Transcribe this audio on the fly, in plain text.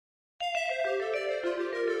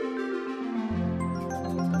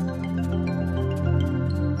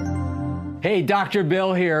Hey, Dr.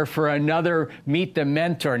 Bill here for another Meet the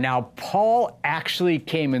Mentor. Now, Paul actually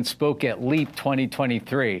came and spoke at LEAP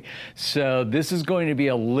 2023. So this is going to be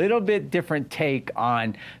a little bit different take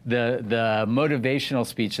on the motivational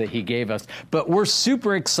speech that he gave us. But we're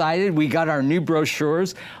super excited. We got our new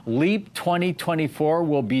brochures. LEAP 2024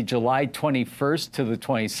 will be July 21st to the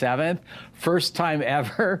 27th. First time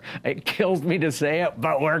ever. It kills me to say it,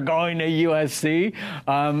 but we're going to USC.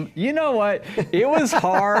 You know what? It was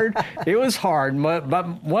hard. It was hard.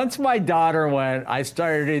 But once my daughter went, I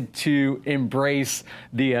started to embrace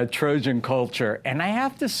the Trojan culture. And I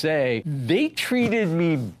have to say, they treated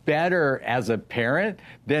me better as a parent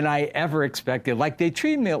than I ever expected. Like, they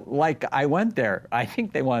treated me like I went there. I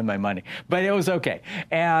think they wanted my money, but it was okay.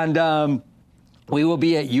 And we will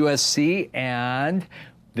be at USC, and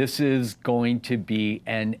this is going to be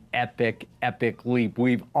an epic, epic leap.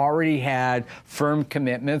 We've already had firm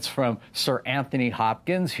commitments from Sir Anthony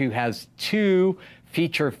Hopkins, who has 2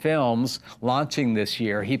 feature films launching this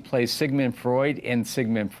year. He plays Sigmund Freud in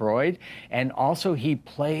Sigmund Freud, and also he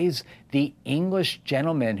plays the English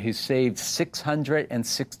gentleman who saved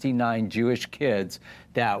 669 Jewish kids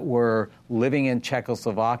that were living in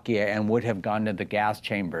Czechoslovakia and would have gone to the gas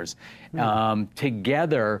chambers.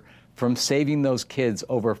 Together, from saving those kids,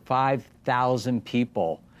 over 5,000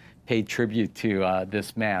 people paid tribute to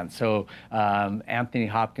this man. So Anthony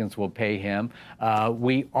Hopkins will pay him.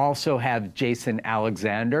 We also have Jason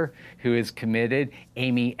Alexander, who is committed.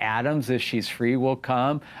 Amy Adams, if she's free, will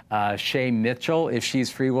come. Shay Mitchell, if she's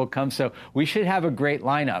free, will come. So we should have a great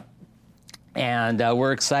lineup. And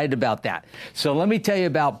we're excited about that. So let me tell you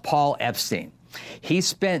about Paul Epstein. He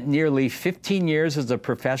spent nearly 15 years as a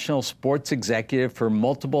professional sports executive for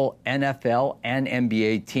multiple NFL and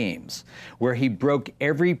NBA teams, where he broke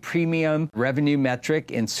every premium revenue metric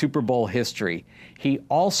in Super Bowl history. He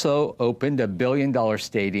also opened a billion-dollar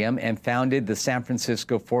stadium and founded the San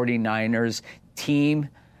Francisco 49ers Team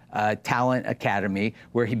Talent Academy,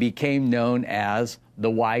 where he became known as the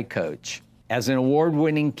Y Coach. As an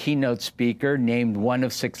award-winning keynote speaker named one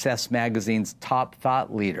of Success Magazine's top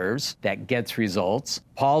thought leaders that gets results,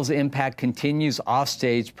 Paul's impact continues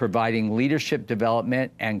offstage, providing leadership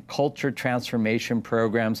development and culture transformation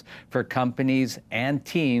programs for companies and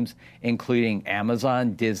teams, including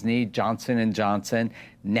Amazon, Disney, Johnson & Johnson,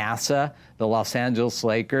 NASA, the Los Angeles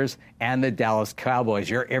Lakers, and the Dallas Cowboys.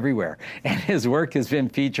 You're everywhere. And his work has been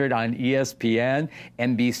featured on ESPN,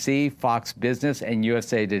 NBC, Fox Business, and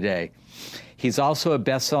USA Today. He's also a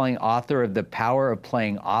best-selling author of The Power of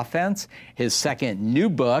Playing Offense. His second new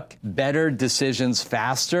book, Better Decisions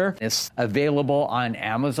Faster, is available on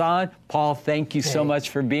Amazon. Paul, thank you so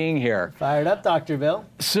much for being here. Fired up, Dr. Bill.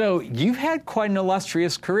 So you've had quite an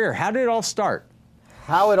illustrious career. How did it all start?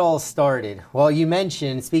 How it all started. Well, you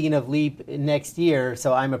mentioned, speaking of LEAP next year,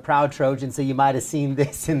 so I'm a proud Trojan, so you might have seen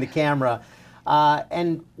this in the camera.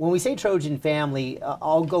 And when we say Trojan family,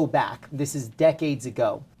 I'll go back. This is decades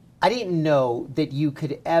ago. I didn't know that you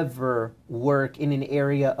could ever work in an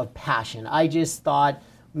area of passion. I just thought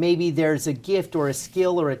maybe there's a gift or a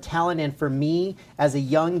skill or a talent. And for me, as a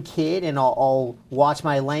young kid, and I'll watch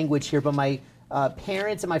my language here, but my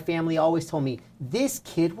parents and my family always told me, this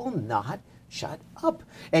kid will not shut up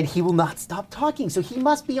and he will not stop talking. So he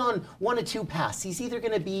must be on one of 2 paths. He's either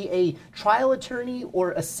going to be a trial attorney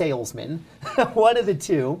or a salesman, one of the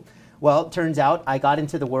 2. Well, it turns out I got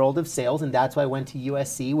into the world of sales, and that's why I went to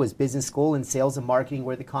USC, was business school, and sales and marketing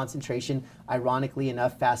were the concentration. Ironically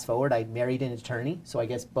enough, fast forward, I married an attorney, so I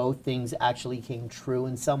guess both things actually came true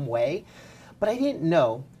in some way. But I didn't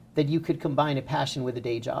know that you could combine a passion with a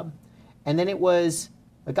day job. And then it was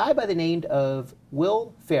a guy by the name of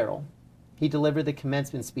Will Ferrell. He delivered the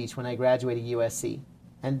commencement speech when I graduated USC.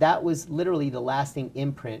 And that was literally the lasting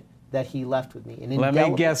imprint that he left with me. Let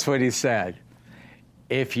me guess what he said.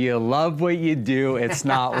 If you love what you do, it's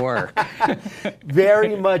not work.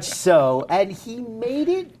 Very much so. And he made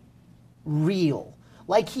it real.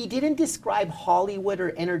 Like, he didn't describe Hollywood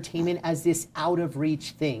or entertainment as this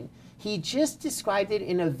out-of-reach thing. He just described it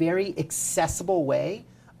in a very accessible way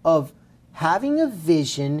of having a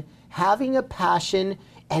vision, having a passion,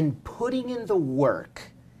 and putting in the work.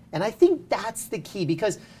 And I think that's the key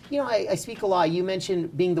because, you know, I speak a lot. You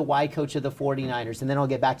mentioned being the Y coach of the 49ers, and then I'll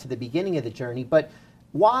get back to the beginning of the journey. But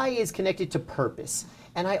why is connected to purpose.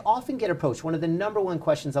 And I often get approached. One of the number 1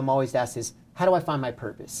 questions I'm always asked is, how do I find my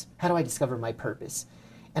purpose? How do I discover my purpose?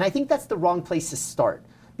 And I think that's the wrong place to start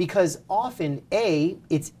because often,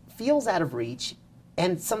 it feels out of reach,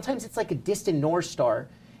 and sometimes it's like a distant North Star.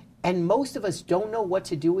 And most of us don't know what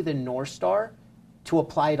to do with a North Star to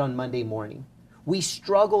apply it on Monday morning. We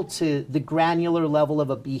struggle to the granular level of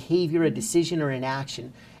a behavior, a decision, or an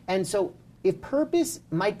action. And so if purpose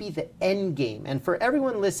might be the end game, and for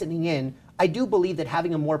everyone listening in, I do believe that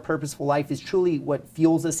having a more purposeful life is truly what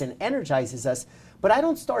fuels us and energizes us, but I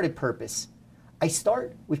don't start at purpose. I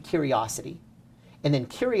start with curiosity. And then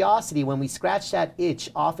curiosity, when we scratch that itch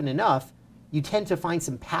often enough, you tend to find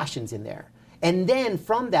some passions in there. And then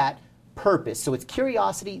from that, purpose. So it's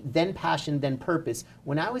curiosity, then passion, then purpose.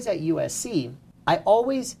 When I was at USC, I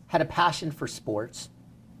always had a passion for sports.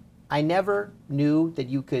 I never knew that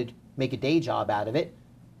you could make a day job out of it,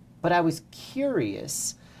 but I was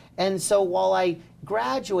curious. And so while I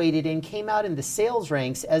graduated and came out in the sales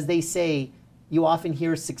ranks, as they say, you often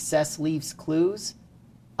hear success leaves clues.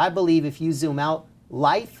 I believe if you zoom out,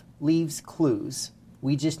 life leaves clues.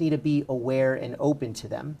 We just need to be aware and open to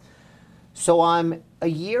them. So I'm a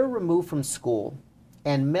year removed from school,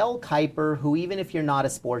 and Mel Kiper, who even if you're not a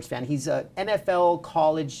sports fan, he's an NFL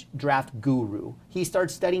college draft guru. He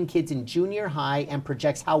starts studying kids in junior high and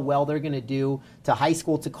projects how well they're going to do to high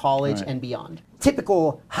school, to college, and beyond.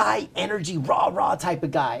 Typical high energy, rah type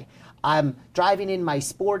of guy. I'm driving in my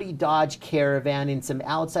sporty Dodge Caravan in some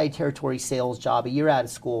outside territory sales job a year out of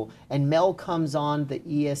school, and Mel comes on the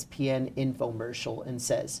ESPN infomercial and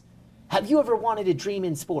says, "Have you ever wanted to dream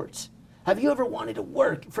in sports? Have you ever wanted to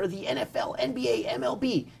work for the NFL, NBA,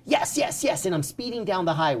 MLB? Yes, yes, yes." And I'm speeding down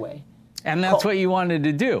the highway. And that's what you wanted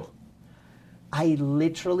to do. I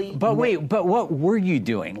literally... But wait, but what were you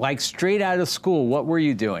doing? Like straight out of school, what were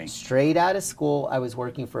you doing? Straight out of school, I was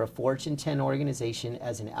working for a Fortune 10 organization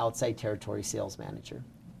as an outside territory sales manager.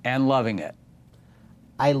 And loving it.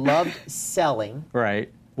 I loved selling. Right.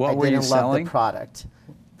 What were you I didn't love selling? the product.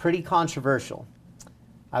 Pretty controversial.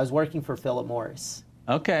 I was working for Philip Morris.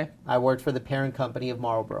 Okay. I worked for the parent company of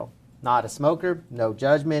Marlboro. Not a smoker, no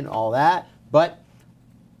judgment, all that. But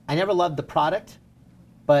I never loved the product,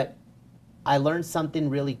 but I learned something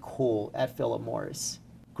really cool at Philip Morris.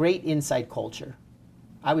 Great inside culture.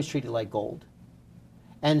 I was treated like gold.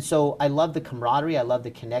 And so I love the camaraderie. I love the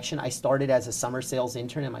connection. I started as a summer sales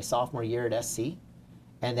intern in my sophomore year at SC.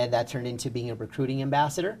 And then that turned into being a recruiting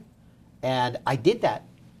ambassador. And I did that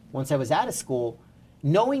once I was out of school,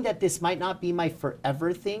 knowing that this might not be my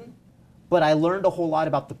forever thing, but I learned a whole lot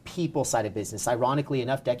about the people side of business. Ironically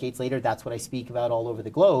enough, decades later, that's what I speak about all over the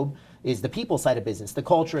globe, is the people side of business, the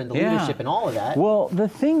culture and the leadership and all of that. Well, the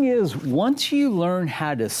thing is, once you learn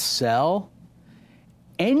how to sell,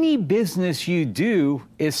 any business you do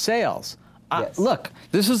is sales. Yes. Look,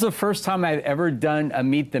 this is the first time I've ever done a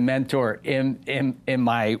Meet the Mentor in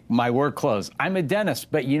my work clothes. I'm a dentist,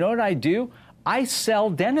 but you know what I do? I sell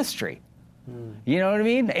dentistry. You know what I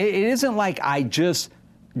mean? It isn't like I just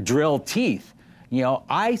drill teeth. You know,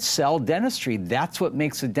 I sell dentistry. That's what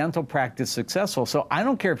makes a dental practice successful. So I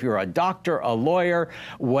don't care if you're a doctor, a lawyer,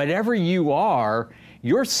 whatever you are,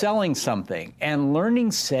 you're selling something. And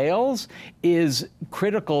learning sales is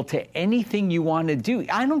critical to anything you want to do.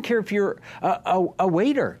 I don't care if you're a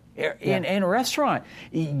waiter in a restaurant.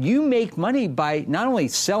 You make money by not only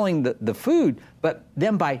selling the food, but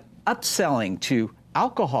then by upselling to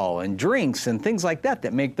alcohol and drinks and things like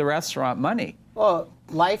that make the restaurant money. Well,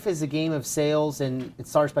 life is a game of sales, and it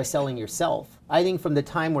starts by selling yourself. I think from the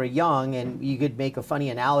time we're young, and you could make a funny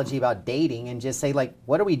analogy about dating and just say, like,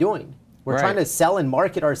 what are we doing? We're trying to sell and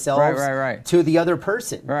market ourselves to the other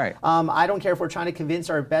person. Right. I don't care if we're trying to convince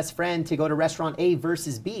our best friend to go to restaurant A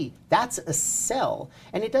versus B. That's a sell.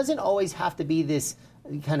 And it doesn't always have to be this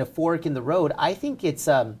kind of fork in the road. I think it's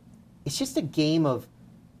just a game of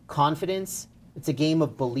confidence. It's a game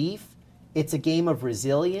of belief. It's a game of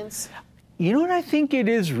resilience. You know what I think it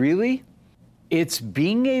is really? It's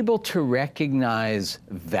being able to recognize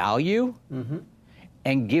value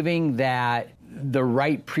and giving that the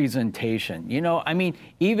right presentation. You know, I mean,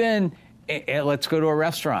 even let's go to a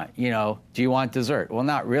restaurant, you know, do you want dessert? Well,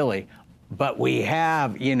 not really, but we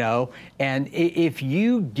have, you know, and if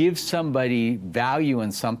you give somebody value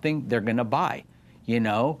in something, they're going to buy, you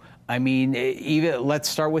know. I mean, even let's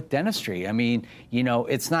start with dentistry. I mean, you know,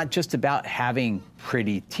 it's not just about having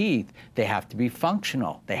pretty teeth. They have to be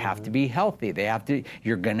functional. They have to be healthy.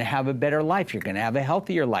 You're going to have a better life. You're going to have a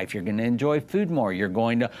healthier life. You're going to enjoy food more. You're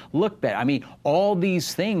going to look better. I mean, all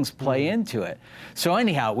these things play into it. So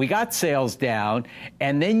anyhow, we got sales down,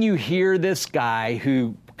 and then you hear this guy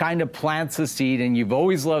who kind of plants the seed, and you've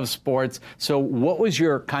always loved sports. So what was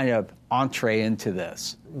your kind of entree into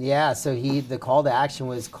this? Yeah, so the call to action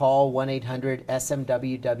was call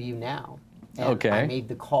 1-800-SMWW now. And I made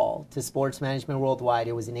the call to Sports Management Worldwide.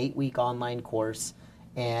 It was an 8-week online course,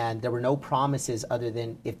 and there were no promises other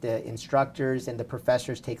than if the instructors and the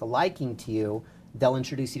professors take a liking to you, they'll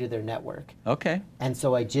introduce you to their network. Okay. And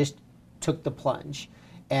so I just took the plunge.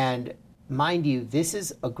 And mind you, this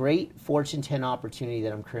is a great Fortune 10 opportunity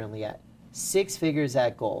that I'm currently at. 6 figures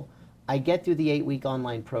at goal. I get through the 8-week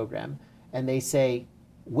online program, and they say,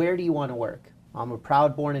 where do you want to work? I'm a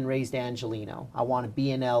proud born and raised Angelino. I want to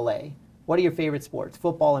be in LA. What are your favorite sports?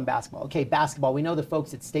 Football and basketball. Okay, basketball. We know the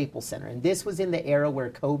folks at Staples Center. And this was in the era where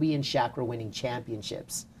Kobe and Shaq were winning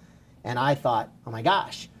championships. And I thought, oh my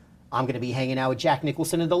gosh, I'm going to be hanging out with Jack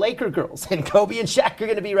Nicholson and the Laker girls. And Kobe and Shaq are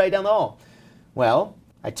going to be right down the hall. Well,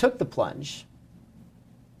 I took the plunge.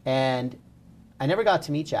 And I never got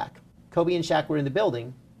to meet Jack. Kobe and Shaq were in the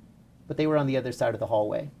building, but they were on the other side of the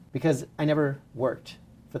hallway. Because I never worked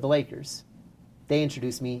for the Lakers. They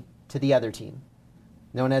introduced me to the other team.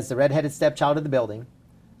 Known as the redheaded stepchild of the building,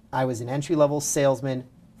 I was an entry-level salesman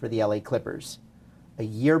for the LA Clippers. A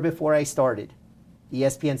year before I started,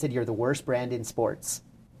 ESPN said, you're the worst brand in sports.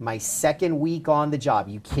 My second week on the job,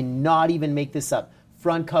 you cannot even make this up,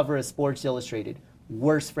 front cover of Sports Illustrated,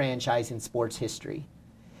 worst franchise in sports history.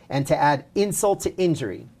 And to add insult to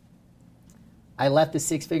injury, I left a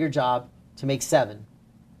 6-figure job to make $7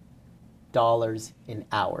 an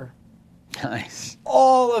hour. Nice.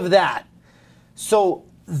 All of that. So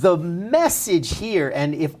the message here,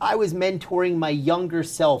 and if I was mentoring my younger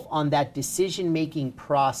self on that decision-making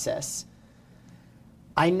process,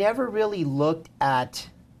 I never really looked at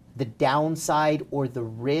the downside or the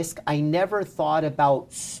risk. I never thought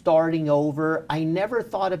about starting over. I never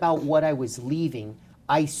thought about what I was leaving.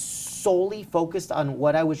 I solely focused on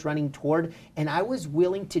what I was running toward, and I was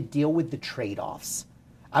willing to deal with the trade-offs.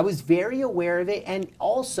 I was very aware of it, and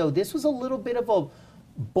also this was a little bit of a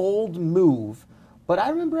bold move, but I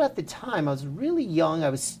remember at the time I was really young. I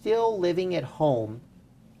was still living at home,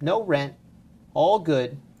 no rent, all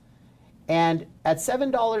good, and at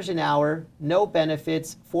 $7 an hour, no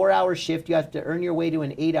benefits, 4-hour shift, you have to earn your way to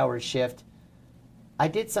an 8-hour shift. I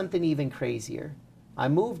did something even crazier. I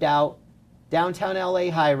moved out, downtown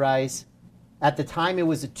LA high-rise. At the time, it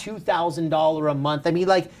was a $2,000 a month. I mean,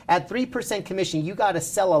 like, at 3% commission, you got to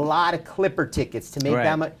sell a lot of Clipper tickets to make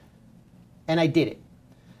that much. And I did it.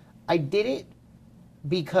 I did it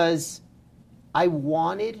because I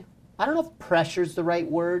wanted, I don't know if pressure's the right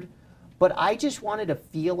word, but I just wanted to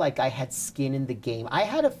feel like I had skin in the game. I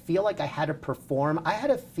had to feel like I had to perform. I had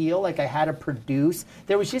to feel like I had to produce.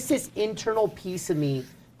 There was just this internal piece of me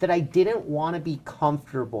that I didn't want to be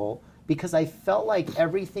comfortable, because I felt like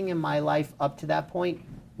everything in my life up to that point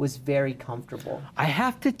was very comfortable. I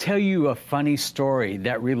have to tell you a funny story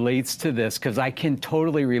that relates to this, because I can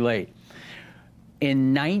totally relate.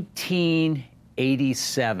 In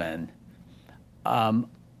 1987,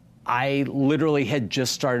 I literally had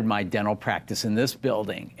just started my dental practice in this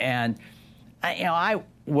building. And I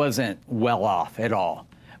wasn't well off at all.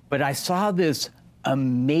 But I saw this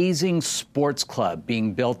amazing sports club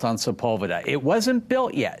being built on Sepulveda. It wasn't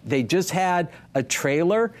built yet. They just had a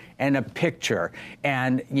trailer and a picture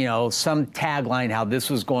and, some tagline how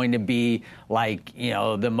this was going to be like,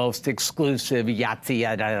 the most exclusive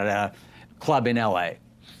yada club in LA.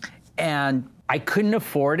 And I couldn't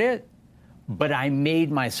afford it, but I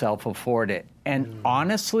made myself afford it. And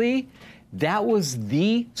honestly, that was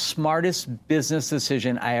the smartest business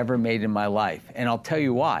decision I ever made in my life. And I'll tell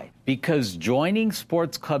you why. Because joining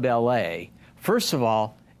Sports Club LA, first of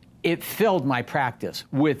all, it filled my practice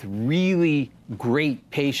with really great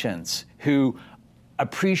patients who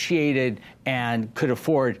appreciated and could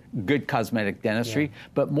afford good cosmetic dentistry. Yeah.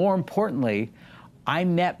 But more importantly, I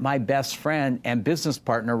met my best friend and business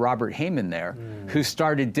partner, Robert Heyman, there, who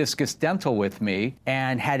started Discus Dental with me.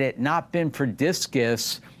 And had it not been for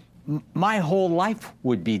Discus, my whole life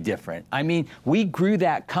would be different. I mean, we grew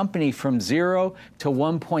that company from 0 to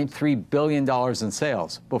 $1.3 billion in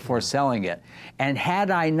sales before selling it. And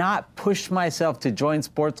had I not pushed myself to join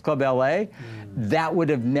Sports Club LA, that would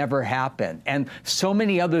have never happened. And so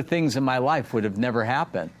many other things in my life would have never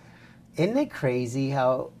happened. Isn't it crazy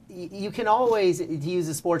how you can always, to use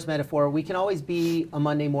a sports metaphor, we can always be a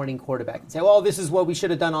Monday morning quarterback and say, well, this is what we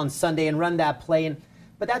should have done on Sunday and run that play.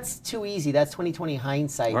 But that's too easy. That's 20/20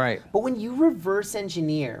 hindsight. Right. But when you reverse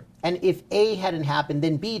engineer, and if A hadn't happened,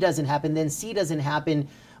 then B doesn't happen, then C doesn't happen.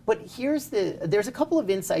 But there's a couple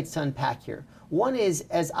of insights to unpack here. One is,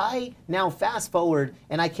 as I now fast forward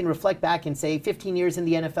and I can reflect back and say 15 years in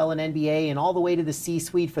the NFL and NBA and all the way to the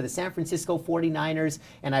C-suite for the San Francisco 49ers,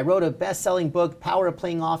 and I wrote a best-selling book, Power of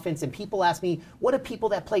Playing Offense, and people ask me, what do people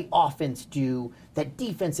that play offense do that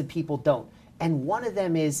defensive people don't? And one of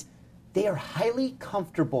them is, they are highly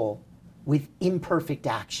comfortable with imperfect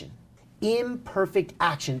action. Imperfect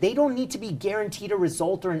action. They don't need to be guaranteed a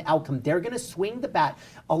result or an outcome. They're going to swing the bat.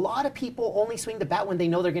 A lot of people only swing the bat when they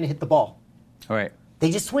know they're going to hit the ball. All right.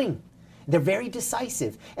 They just swing. They're very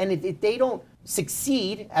decisive. And if they don't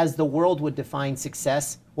succeed as the world would define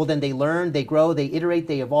success, well, then they learn, they grow, they iterate,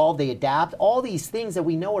 they evolve, they adapt, all these things that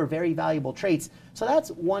we know are very valuable traits. So that's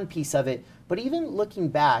one piece of it. But even looking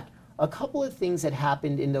back, a couple of things that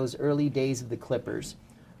happened in those early days of the Clippers.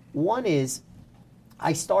 One is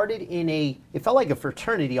I started in it felt like a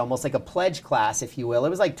fraternity, almost like a pledge class, if you will. It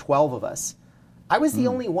was like 12 of us. I was the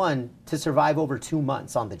only one to survive over 2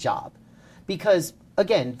 months on the job because,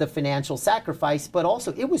 again, the financial sacrifice, but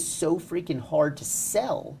also it was so freaking hard to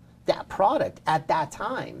sell that product at that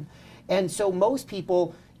time. And so most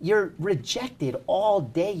people, you're rejected all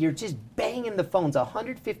day. You're just banging the phones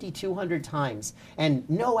 150, 200 times and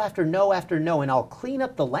no after no after no. And I'll clean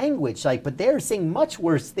up the language, but they're saying much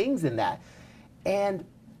worse things than that. And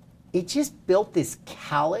it just built this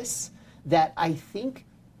callus that I think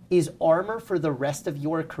is armor for the rest of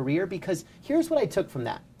your career, because here's what I took from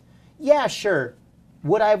that. Yeah, sure.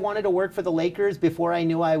 Would I have wanted to work for the Lakers before I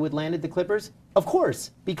knew I would land at the Clippers? Of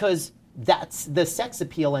course, because that's the sex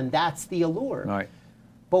appeal and that's the allure. Right.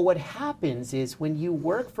 But what happens is when you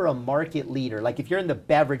work for a market leader, like if you're in the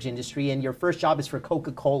beverage industry and your first job is for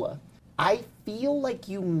Coca-Cola, I feel like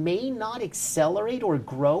you may not accelerate or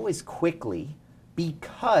grow as quickly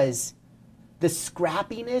because the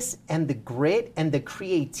scrappiness and the grit and the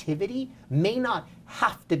creativity may not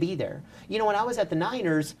have to be there. You know, when I was at the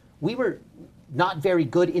Niners, we were not very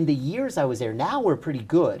good in the years I was there. Now we're pretty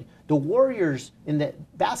good. The Warriors in the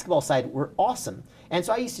basketball side were awesome. And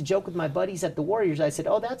so I used to joke with my buddies at the Warriors. I said,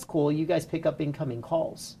 oh, that's cool. You guys pick up incoming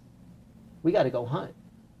calls. We got to go hunt.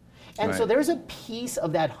 And so there's a piece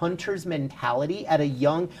of that hunter's mentality at a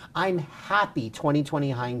young, I'm happy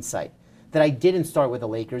 2020 hindsight that I didn't start with the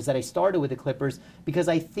Lakers, that I started with the Clippers, because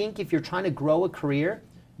I think if you're trying to grow a career,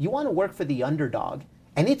 you want to work for the underdog.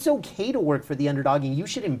 And it's okay to work for the underdog, and you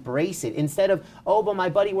should embrace it. Instead of, oh, but my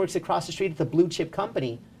buddy works across the street at the blue chip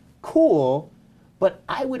company. Cool, but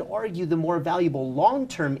I would argue the more valuable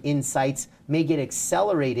long-term insights may get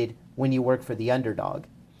accelerated when you work for the underdog.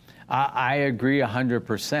 I agree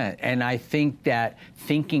 100%. And I think that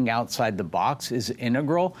thinking outside the box is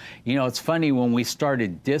integral. You know, it's funny, when we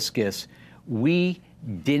started Discus, we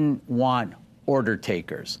didn't want order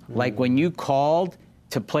takers. Mm-hmm. Like when you called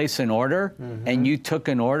to place an order and you took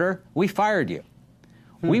an order, we fired you.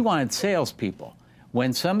 We wanted salespeople.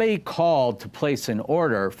 When somebody called to place an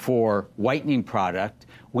order for whitening product,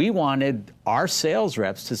 we wanted our sales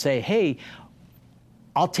reps to say, hey,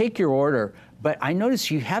 I'll take your order, but I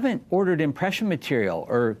notice you haven't ordered impression material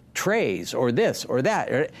or trays or this or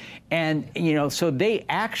that. And, you know, so they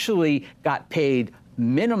actually got paid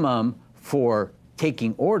minimum for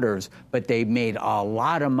taking orders, but they made a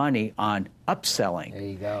lot of money on upselling. There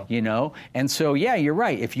you go. You know, and so, yeah, you're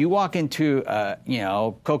right. If you walk into,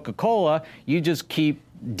 Coca-Cola, you just keep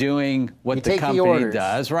doing what the company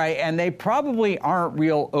does, right? And they probably aren't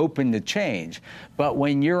real open to change. But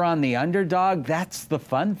when you're on the underdog, that's the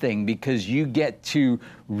fun thing, because you get to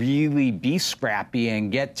really be scrappy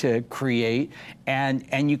and get to create,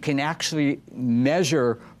 and you can actually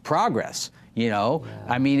measure progress. You know,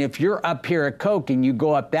 I mean, if you're up here at Coke and you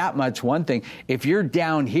go up that much, one thing. If you're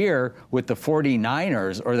down here with the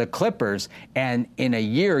 49ers or the Clippers, and in a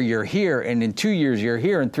year you're here, and in 2 years you're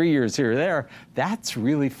here, and 3 years you're there, that's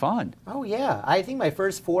really fun. Oh, yeah. I think my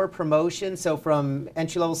first 4 promotions, so from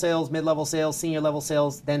entry-level sales, mid-level sales, senior-level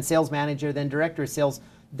sales, then sales manager, then director of sales,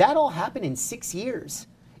 that all happened in 6 years.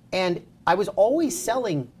 And I was always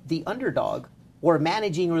selling the underdog or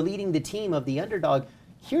managing or leading the team of the underdog.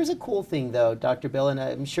 Here's a cool thing, though, Dr. Bill, and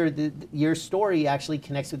I'm sure your story actually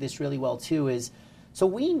connects with this really well, too, is so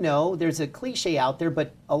we know there's a cliche out there,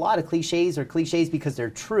 but a lot of cliches are cliches because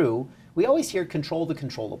they're true. We always hear control the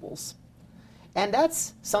controllables. And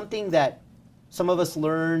that's something that some of us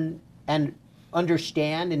learn and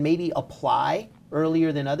understand and maybe apply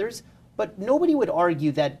earlier than others. But nobody would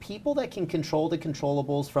argue that people that can control the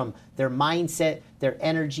controllables, from their mindset, their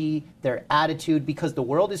energy, their attitude, because the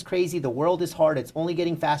world is crazy, the world is hard, it's only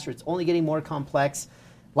getting faster, it's only getting more complex.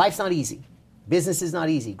 Life's not easy. Business is not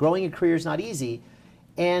easy. Growing a career is not easy.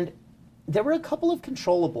 And there were a couple of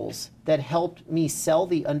controllables that helped me sell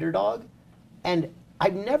the underdog. And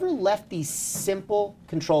I've never left these simple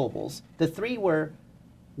controllables. The 3 were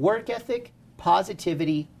work ethic,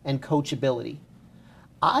 positivity, and coachability.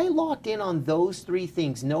 I locked in on those 3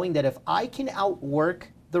 things, knowing that if I can outwork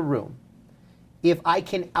the room, if I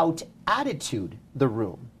can out-attitude the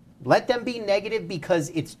room, let them be negative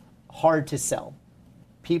because it's hard to sell.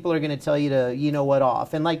 People are going to tell you to, you know what,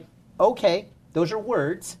 off. And like, okay, those are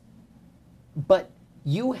words, but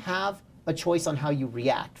you have a choice on how you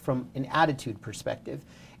react from an attitude perspective.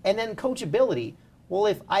 And then coachability. well,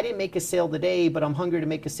 if I didn't make a sale today, but I'm hungry to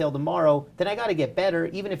make a sale tomorrow, then I got to get better,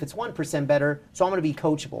 even if it's 1% better, so I'm going to be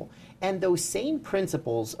coachable. And those same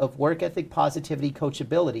principles of work ethic, positivity,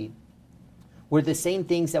 coachability were the same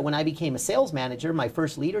things that when I became a sales manager, my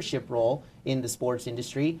first leadership role in the sports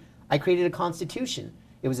industry, I created a constitution.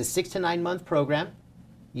 It was a 6 to 9 month program.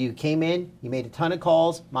 You came in, you made a ton of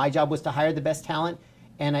calls. My job was to hire the best talent.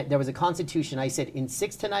 And there was a constitution. I said in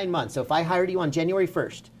 6 to 9 months, so if I hired you on January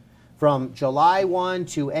 1st, from July 1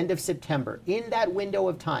 to end of September, in that window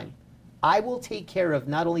of time, I will take care of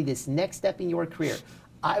not only this next step in your career,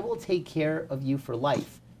 I will take care of you for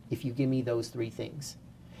life if you give me those 3 things.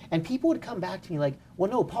 And people would come back to me like, well,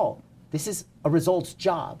 no, Paul, this is a results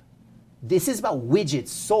job. This is about widgets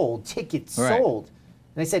sold, tickets sold.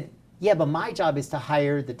 And I said, yeah, but my job is to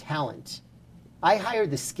hire the talent. I hire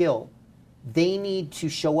the skill. They need to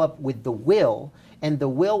show up with the will. And the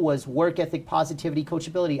will was work ethic, positivity,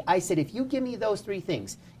 coachability. I said, if you give me those 3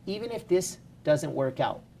 things, even if this doesn't work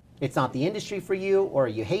out, it's not the industry for you, or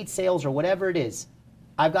you hate sales, or whatever it is,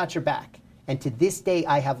 I've got your back. And to this day,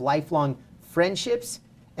 I have lifelong friendships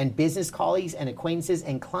and business colleagues and acquaintances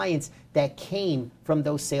and clients that came from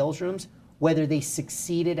those sales rooms, whether they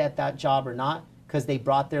succeeded at that job or not, because they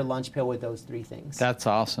brought their lunch pail with those 3 things. That's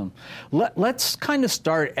awesome. Let's kind of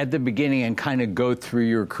start at the beginning and kind of go through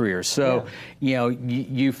your career. So,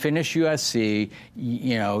 you finished USC,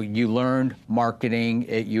 you learned marketing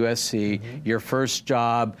at USC. Mm-hmm. Your first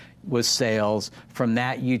job was sales. From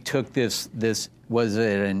that, you took this was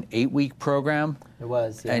it an 8-week program? It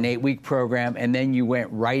was, yeah. An 8-week program, and then you went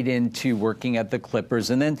right into working at the Clippers.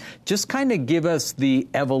 And then just kind of give us the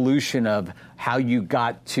evolution of how you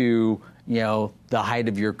got to, the height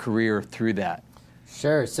of your career through that.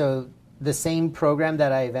 Sure. So the same program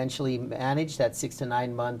that I eventually managed, that 6 to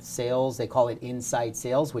 9 month sales, they call it inside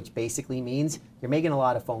sales, which basically means you're making a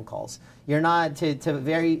lot of phone calls. You're not,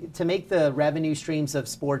 to make the revenue streams of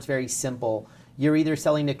sports very simple, you're either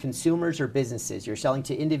selling to consumers or businesses. You're selling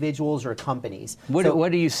to individuals or companies. What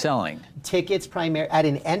are you selling? Tickets primarily. At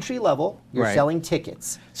an entry level, you're selling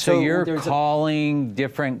tickets. So you're calling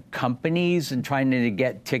different companies and trying to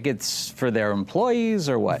get tickets for their employees,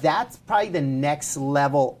 or what? That's probably the next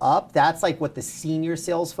level up. That's like what the senior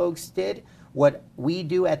sales folks did. What we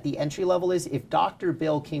do at the entry level is if Dr.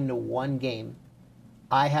 Bill came to one game,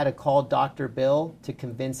 I had to call Dr. Bill to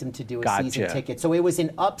convince him to do a season ticket. So it was an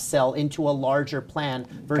upsell into a larger plan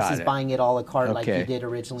versus buying it a la carte like you did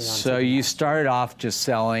originally on So you started off just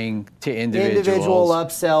selling to individuals. Individual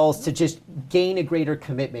upsells to just gain a greater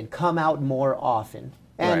commitment, come out more often.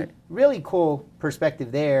 And really cool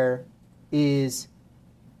perspective there is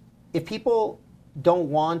if people don't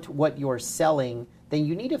want what you're selling, then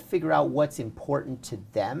you need to figure out what's important to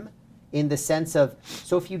them. In the sense of,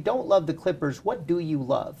 so if you don't love the Clippers, what do you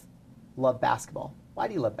love? Love basketball. Why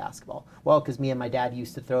do you love basketball? Well, because me and my dad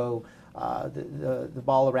used to throw the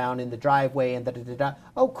ball around in the driveway and da-da-da-da.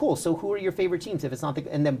 Oh, cool. So who are your favorite teams if it's not the,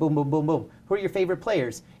 and then boom, boom, boom, boom. Who are your favorite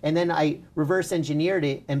players? And then I reverse engineered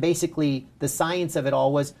it, and basically the science of it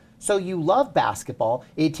all was, so you love basketball.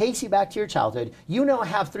 It takes you back to your childhood. You now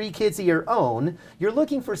have 3 kids of your own. You're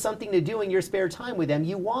looking for something to do in your spare time with them.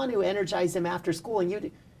 You want to energize them after school,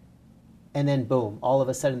 and then boom, all of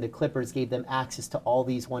a sudden the Clippers gave them access to all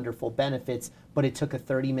these wonderful benefits, but it took a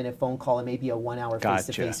 30-minute phone call and maybe a 1-hour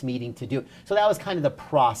face-to-face meeting to do it. So that was kind of the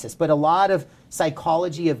process. But a lot of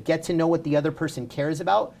psychology of get to know what the other person cares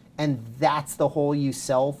about, and that's the hole you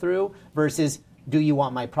sell through versus do you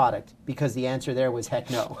want my product? Because the answer there was heck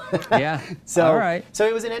no. All right. So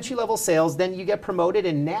it was an entry-level sales. Then you get promoted,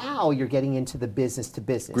 and now you're getting into the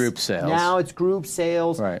business-to-business. Group sales. Now it's group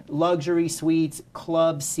sales, luxury suites,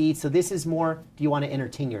 club seats. So this is more, do you want to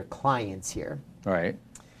entertain your clients here? Right.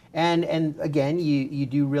 And again, you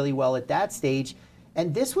do really well at that stage.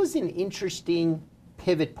 And this was an interesting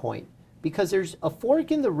pivot point because there's a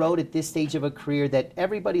fork in the road at this stage of a career that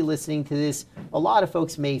everybody listening to this, a lot of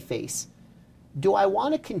folks may face. Do I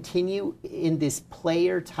want to continue in this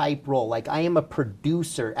player type role? Like I am a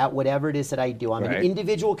producer at whatever it is that I do. I'm an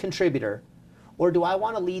individual contributor. Or do I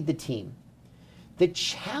want to lead the team? The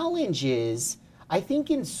challenge is, I think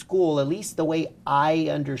in school, at least the way I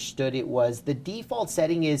understood it was, the default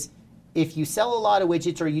setting is if you sell a lot of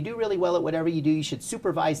widgets or you do really well at whatever you do, you should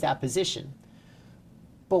supervise that position.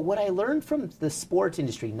 But what I learned from the sports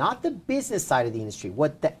industry, not the business side of the industry,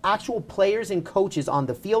 what the actual players and coaches on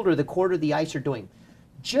the field or the court or the ice are doing,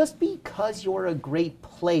 just because you're a great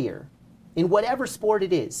player in whatever sport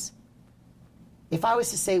it is, if I was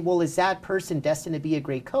to say, well, is that person destined to be a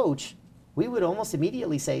great coach? We would almost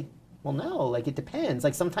immediately say, Well, no, like it depends.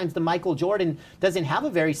 Like sometimes the Michael Jordan doesn't have a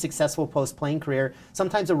very successful post-playing career.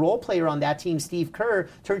 Sometimes a role player on that team, Steve Kerr,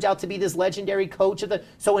 turns out to be this legendary coach of the.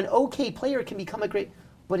 So an okay player can become a great.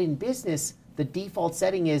 But in business, the default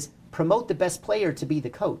setting is promote the best player to be the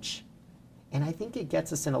coach. And I think it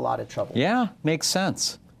gets us in a lot of trouble. Yeah, makes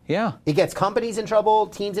sense. Yeah. It gets companies in trouble,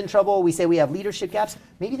 teams in trouble. We say we have leadership gaps.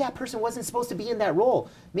 Maybe that person wasn't supposed to be in that role.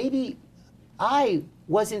 Maybe I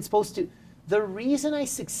wasn't supposed to. The reason I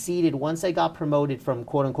succeeded once I got promoted from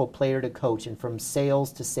quote unquote player to coach and from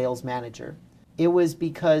sales to sales manager, it was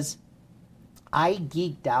because I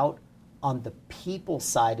geeked out on the people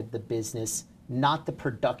side of the business, not the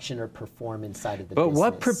production or performance side of the business. But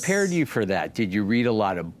what prepared you for that? Did you read a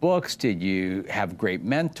lot of books? Did you have great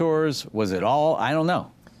mentors? Was it all? I don't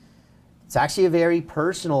know. It's actually a very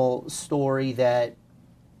personal story that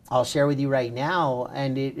I'll share with you right now,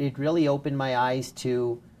 and it really opened my eyes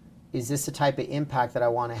to, is this the type of impact that I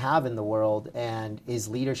want to have in the world, and is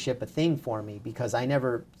leadership a thing for me? Because I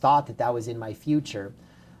never thought that that was in my future.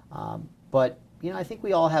 But, I think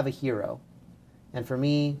we all have a hero. And for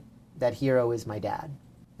me, that hero is my dad.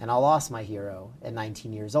 And I lost my hero at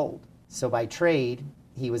 19 years old. So by trade,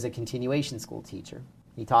 he was a continuation school teacher.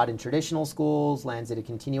 He taught in traditional schools, lands at a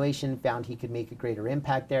continuation, found he could make a greater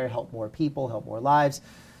impact there, help more people, help more lives.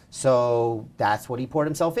 So that's what he poured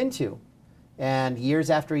himself into. And years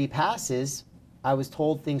after he passes, I was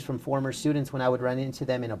told things from former students when I would run into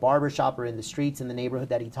them in a barbershop or in the streets in the neighborhood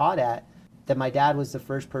that he taught at, that my dad was the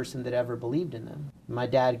first person that ever believed in them. My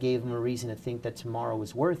dad gave them a reason to think that tomorrow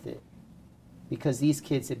was worth it, because these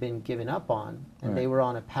kids had been given up on, and they were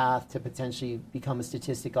on a path to potentially become a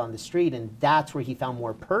statistic on the street, and that's where he found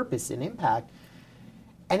more purpose and impact.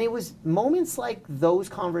 And it was moments like those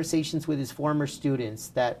conversations with his former students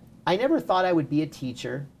that I never thought I would be a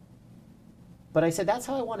teacher, but I said, that's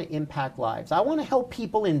how I want to impact lives. I want to help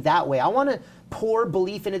people in that way. I want to pour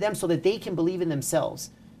belief into them so that they can believe in themselves.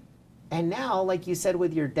 And now, like you said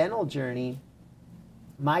with your dental journey,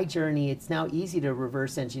 my journey, it's now easy to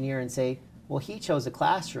reverse engineer and say, well, he chose a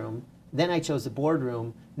classroom, then I chose a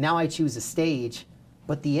boardroom, now I choose a stage,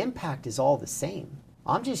 but the impact is all the same.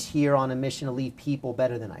 I'm just here on a mission to leave people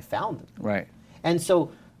better than I found them. Right. And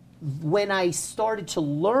so when I started to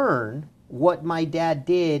learn what my dad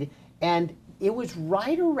did, and it was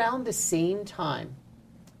right around the same time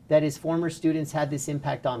that his former students had this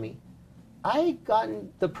impact on me. I had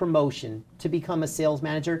gotten the promotion to become a sales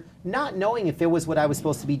manager, not knowing if it was what I was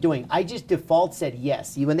supposed to be doing. I just default said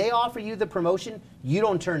yes. When they offer you the promotion, you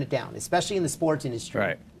don't turn it down, especially in the sports industry.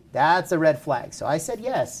 Right. That's a red flag. So I said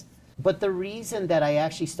yes. But the reason that I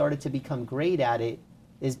actually started to become great at it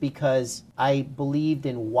is because I believed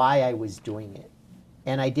in why I was doing it.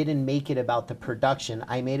 And I didn't make it about the production.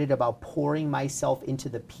 I made it about pouring myself into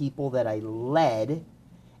the people that I led.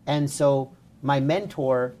 And so my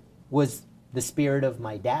mentor was the spirit of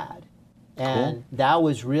my dad. And that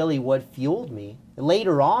was really what fueled me.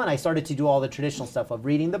 Later on, I started to do all the traditional stuff of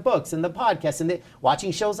reading the books and the podcasts and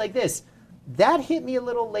watching shows like this. That hit me a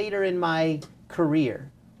little later in my career.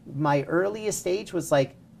 My earliest stage was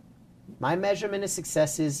like, my measurement of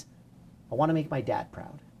success is, I want to make my dad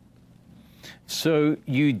proud. So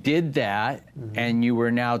you did that, and you were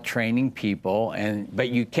now training people, but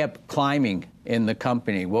you kept climbing in the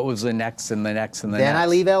company. What was the next and the next and the next? Then I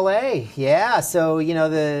leave LA. Yeah, so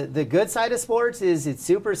the good side of sports is it's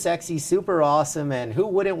super sexy, super awesome, and who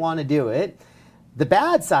wouldn't want to do it? The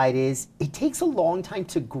bad side is it takes a long time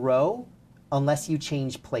to grow unless you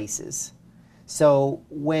change places. So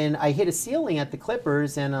when I hit a ceiling at the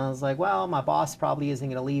Clippers, and I was like, well, my boss probably isn't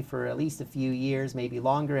going to leave for at least a few years, maybe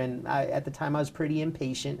longer. And at the time, I was pretty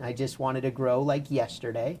impatient. I just wanted to grow like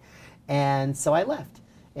yesterday. And so I left.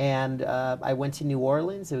 And I went to New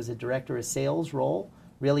Orleans. It was a director of sales role.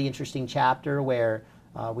 Really interesting chapter where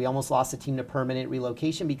we almost lost the team to permanent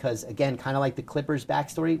relocation because, again, kind of like the Clippers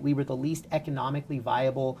backstory, we were the least economically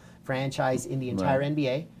viable franchise in the entire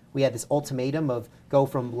NBA. We had this ultimatum of go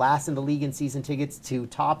from last in the league in season tickets to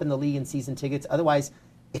top in the league in season tickets. Otherwise,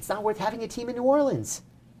 it's not worth having a team in New Orleans.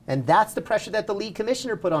 And that's the pressure that the league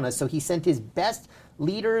commissioner put on us. So he sent his best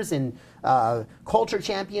leaders and culture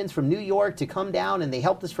champions from New York to come down, and they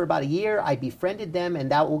helped us for about a year. I befriended them,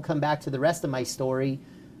 and that will come back to the rest of my story.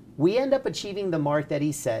 We end up achieving the mark that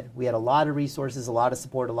he said. We had a lot of resources, a lot of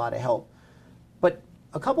support, a lot of help. But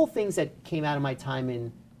a couple things that came out of my time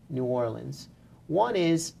in New Orleans. One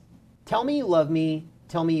is, tell me you love me,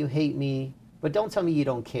 tell me you hate me, but don't tell me you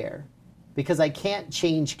don't care. Because I can't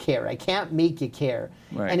change care. I can't make you care.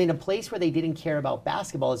 Right. And in a place where they didn't care about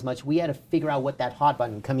basketball as much, we had to figure out what that hot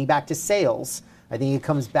button, coming back to sales, I think it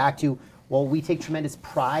comes back to Well, we take tremendous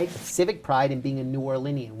pride, civic pride in being a New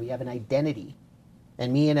Orleanian. We have an identity.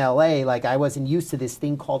 And me in LA, like I wasn't used to this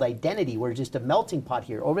thing called identity. We're just a melting pot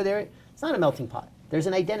here. Over there, it's not a melting pot. There's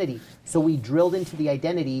an identity. So we drilled into the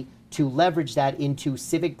identity to leverage that into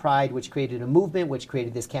civic pride, which created a movement, which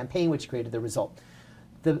created this campaign, which created the result.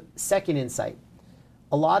 The second insight,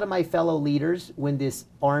 a lot of my fellow leaders, when this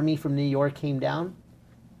army from New York came down,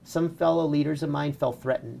 some fellow leaders of mine felt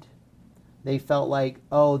threatened. They felt like,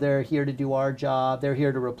 oh, they're here to do our job. They're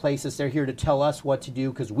here to replace us. They're here to tell us what to do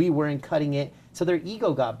because we weren't cutting it. So their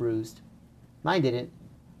ego got bruised. Mine didn't.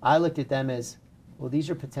 I looked at them as, well, these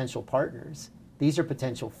are potential partners. These are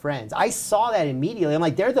potential friends. I saw that immediately. I'm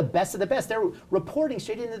like, they're the best of the best. They're reporting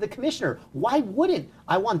straight into the commissioner. Why wouldn't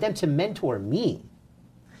I want them to mentor me?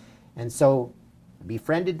 And so I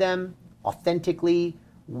befriended them authentically,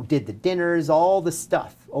 did the dinners, all the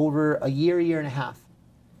stuff over a year and a half.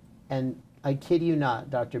 And I kid you not,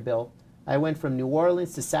 Dr. Bill, I went from New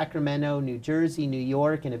Orleans to Sacramento, New Jersey, New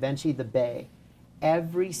York, and eventually the Bay.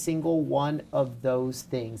 Every single one of those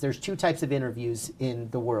things. There's two types of interviews in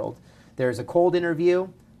the world. There's a cold interview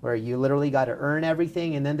where you literally got to earn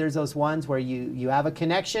everything, and then there's those ones where you have a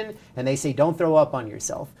connection and they say, don't throw up on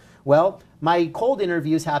yourself. Well, my cold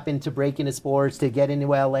interviews happened to break into sports, to get into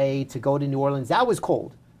LA, to go to New Orleans. That was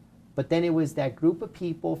cold. But then it was that group of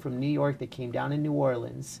people from New York that came down in New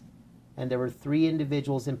Orleans, and there were 3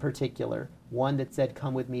 individuals in particular. One that said,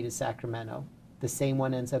 come with me to Sacramento. The same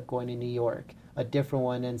one ends up going to New York. A different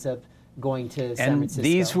one ends up going to San Francisco. And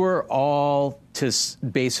these were all to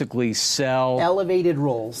basically sell... elevated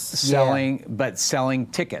roles. Selling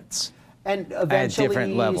tickets. And eventually at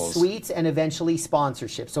different levels. Suites and eventually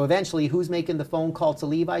sponsorship. So eventually, who's making the phone call to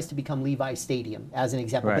Levi's to become Levi's Stadium, as an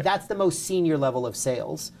example. Right. But that's the most senior level of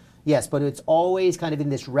sales. Yes, but it's always kind of in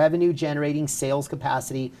this revenue-generating sales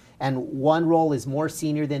capacity, and one role is more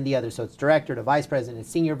senior than the other. So it's director to vice president,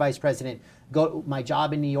 senior vice president. My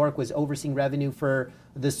job in New York was overseeing revenue for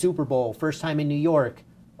the Super Bowl. First time in New York.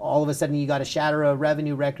 All of a sudden, you got to shatter a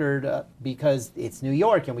revenue record because it's New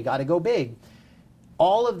York, and we got to go big.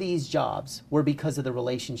 All of these jobs were because of the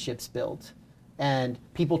relationships built and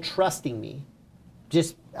people trusting me.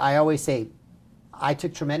 I always say, I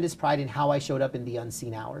took tremendous pride in how I showed up in the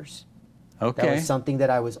unseen hours. Okay. That was something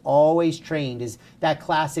that I was always trained, is that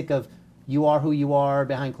classic of you are who you are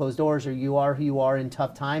behind closed doors, or you are who you are in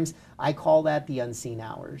tough times. I call that the unseen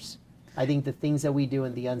hours. I think the things that we do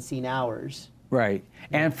in the unseen hours. Right.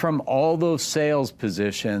 And from all those sales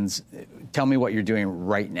positions, tell me what you're doing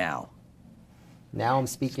right now. Now I'm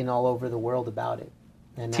speaking all over the world about it.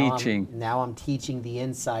 And now I'm teaching the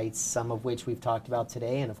insights, some of which we've talked about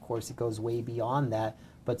today, and of course it goes way beyond that.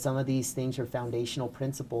 But some of these things are foundational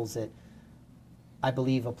principles that I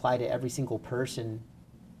believe apply to every single person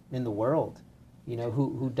in the world. You know,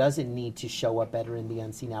 who doesn't need to show up better in the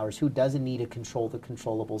unseen hours? Who doesn't need to control the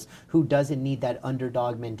controllables? Who doesn't need that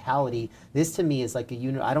underdog mentality? This to me is like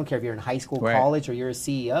I don't care if you're in high school, right, college, or you're a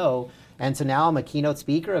CEO. And so now I'm a keynote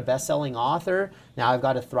speaker, a best-selling author. Now I've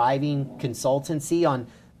got a thriving consultancy on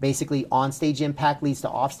basically on-stage impact leads to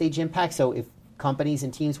off-stage impact. So if companies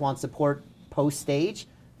and teams want support post-stage,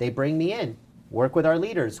 they bring me in, work with our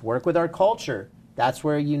leaders, work with our culture. That's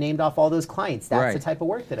where you named off all those clients. That's right, the type of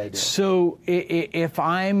work that I do. So if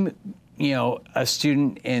I'm a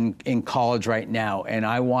student in college right now and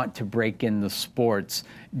I want to break into sports,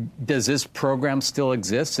 does this program still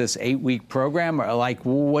exist, this 8-week program? Or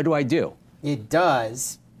what do I do? It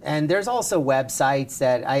does. And there's also websites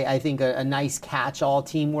that I think a nice catch-all,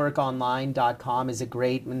 teamworkonline.com is a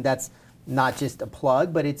great, and that's not just a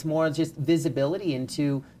plug, but it's more just visibility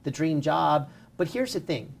into the dream job. But here's the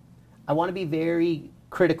thing. I want to be very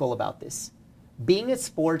critical about this. Being a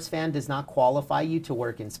sports fan does not qualify you to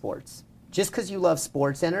work in sports. Just because you love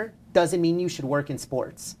SportsCenter doesn't mean you should work in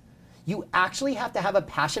sports. You actually have to have a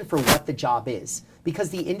passion for what the job is, because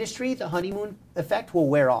the industry, the honeymoon effect, will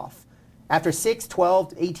wear off. After 6,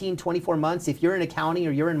 12, 18, 24 months, if you're in accounting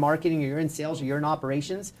or you're in marketing or you're in sales or you're in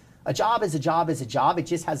operations, a job is a job is a job. It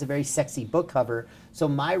just has a very sexy book cover. So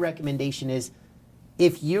my recommendation is,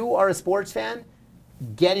 if you are a sports fan,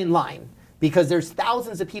 get in line, because there's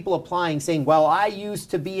thousands of people applying saying, well, I used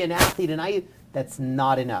to be an athlete, and that's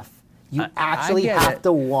not enough. You actually have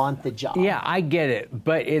to want the job. Yeah, I get it.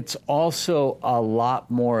 But it's also a lot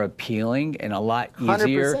more appealing and a lot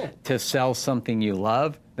easier 100%. To sell something you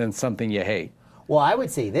love than something you hate. Well, I would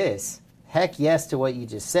say this. Heck yes to what you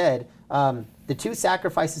just said. The 2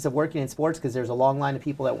 sacrifices of working in sports, because there's a long line of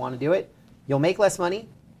people that want to do it, you'll make less money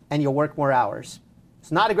and you'll work more hours.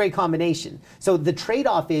 It's not a great combination. So the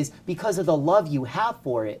trade-off is, because of the love you have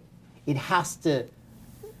for it, it has to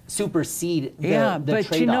supersede the but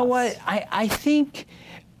trade-offs. you know what? I think,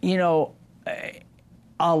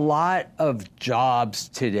 a lot of jobs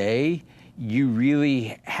today, you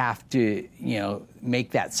really have to,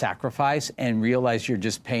 make that sacrifice and realize you're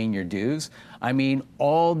just paying your dues. I mean,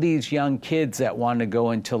 all these young kids that want to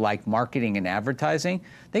go into like marketing and advertising,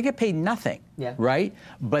 they get paid nothing, right?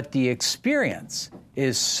 But the experience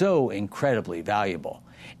is so incredibly valuable.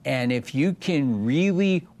 And if you can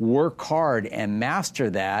really work hard and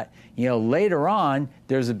master that, later on,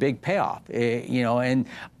 there's a big payoff, and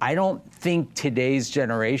I don't think today's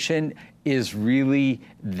generation is really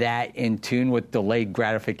that in tune with delayed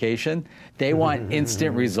gratification. They want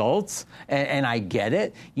instant results, and I get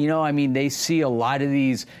it. They see a lot of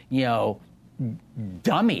these,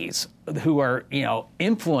 dummies who are,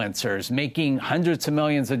 influencers making hundreds of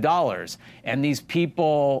millions of dollars, and these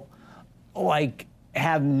people,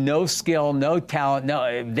 have no skill, no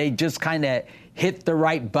talent, they just kind of hit the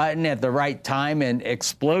right button at the right time and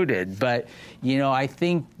exploded. But, I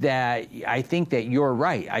think that you're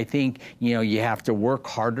right. I think, you have to work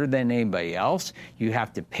harder than anybody else. You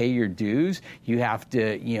have to pay your dues. You have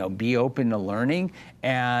to, be open to learning.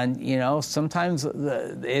 And, sometimes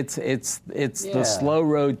it's the slow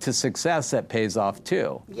road to success that pays off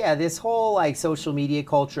too. Yeah, this whole social media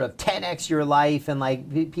culture of 10x your life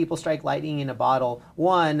and people strike lightning in a bottle.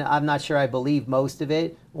 One, I'm not sure I believe most of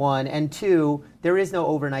it. One, and two, there is no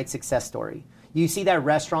overnight success story. You see that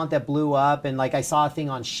restaurant that blew up, and I saw a thing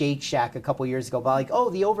on Shake Shack a couple years ago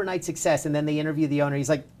about the overnight success, and then they interview the owner. He's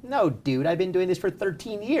like, no, dude, I've been doing this for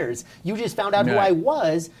 13 years. You just found out who I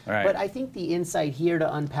was. Right. But I think the insight here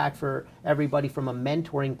to unpack for everybody from a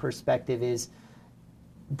mentoring perspective is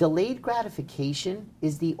delayed gratification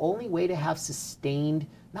is the only way to have sustained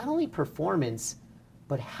not only performance,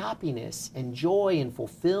 but happiness and joy and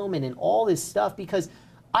fulfillment and all this stuff, because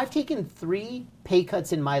I've taken 3 pay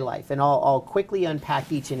cuts in my life, and I'll quickly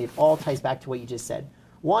unpack each, and it all ties back to what you just said.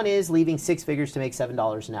 One is leaving 6 figures to make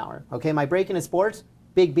 $7 an hour. Okay, my break into sports,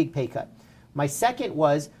 big pay cut. My second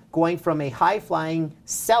was going from a high-flying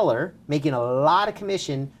seller, making a lot of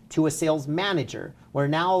commission, to a sales manager, where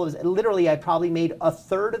now literally I probably made a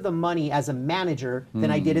third of the money as a manager than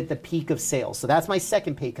I did at the peak of sales. So that's my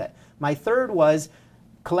second pay cut. My third was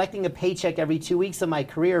collecting a paycheck every 2 weeks of my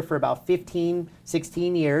career for about 15,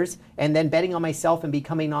 16 years, and then betting on myself and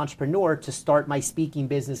becoming an entrepreneur to start my speaking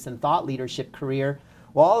business and thought leadership career.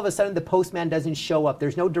 Well, all of a sudden the postman doesn't show up.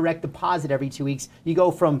 There's no direct deposit every 2 weeks. You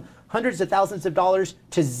go from hundreds of thousands of dollars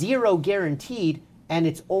to zero guaranteed, and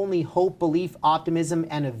it's only hope, belief, optimism,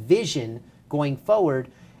 and a vision going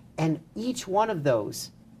forward. And each one of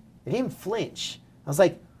those, it didn't flinch. I was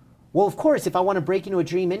like, well, of course, if I want to break into a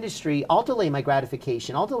dream industry, I'll delay my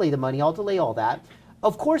gratification. I'll delay the money. I'll delay all that.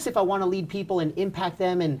 Of course, if I want to lead people and impact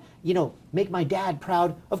them and, make my dad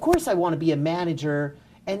proud, of course I want to be a manager.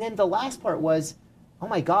 And then the last part was, oh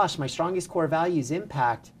my gosh, my strongest core value is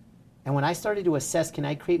impact. And when I started to assess, can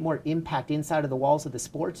I create more impact inside of the walls of the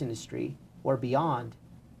sports industry or beyond,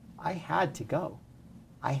 I had to go.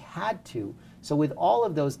 I had to. So with all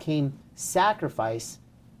of those came sacrifice,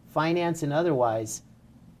 finance and otherwise.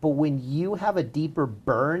 But when you have a deeper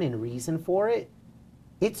burn and reason for it,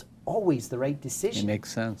 it's always the right decision. It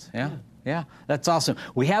makes sense. Yeah. That's awesome.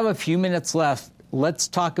 We have a few minutes left. Let's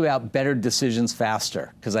talk about better decisions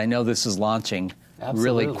faster, because I know this is launching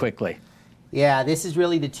really quickly. Yeah, this is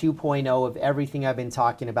really the 2.0 of everything I've been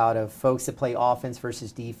talking about, of folks that play offense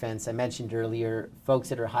versus defense. I mentioned earlier, folks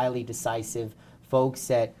that are highly decisive, folks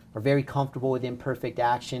that are very comfortable with imperfect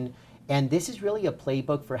action. And this is really a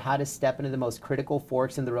playbook for how to step into the most critical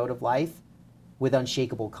forks in the road of life with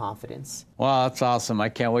unshakable confidence. Wow, that's awesome. I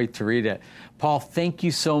can't wait to read it. Paul, thank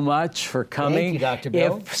you so much for coming. Thank you, Dr.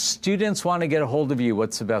 Bill. If students want to get a hold of you,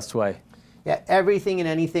 what's the best way? Yeah, everything and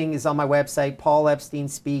anything is on my website,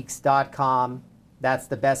 paulepsteinspeaks.com. That's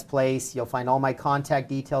the best place. You'll find all my contact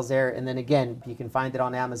details there. And then again, you can find it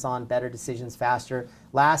on Amazon, Better Decisions Faster.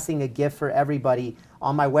 Last thing, a gift for everybody.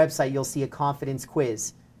 On my website, you'll see a confidence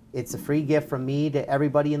quiz. It's a free gift from me to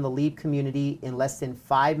everybody in the LEAP community. In less than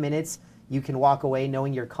 5 minutes, you can walk away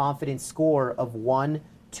knowing your confidence score of 1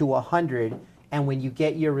 to 100. And when you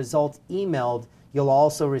get your results emailed, you'll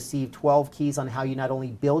also receive 12 keys on how you not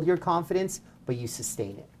only build your confidence, but you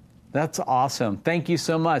sustain it. That's awesome. Thank you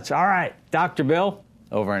so much. All right, Dr. Bill,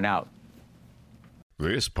 over and out.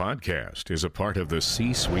 This podcast is a part of the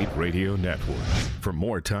C-Suite Radio Network. For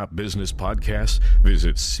more top business podcasts,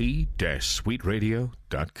 visit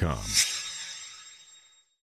c-suiteradio.com.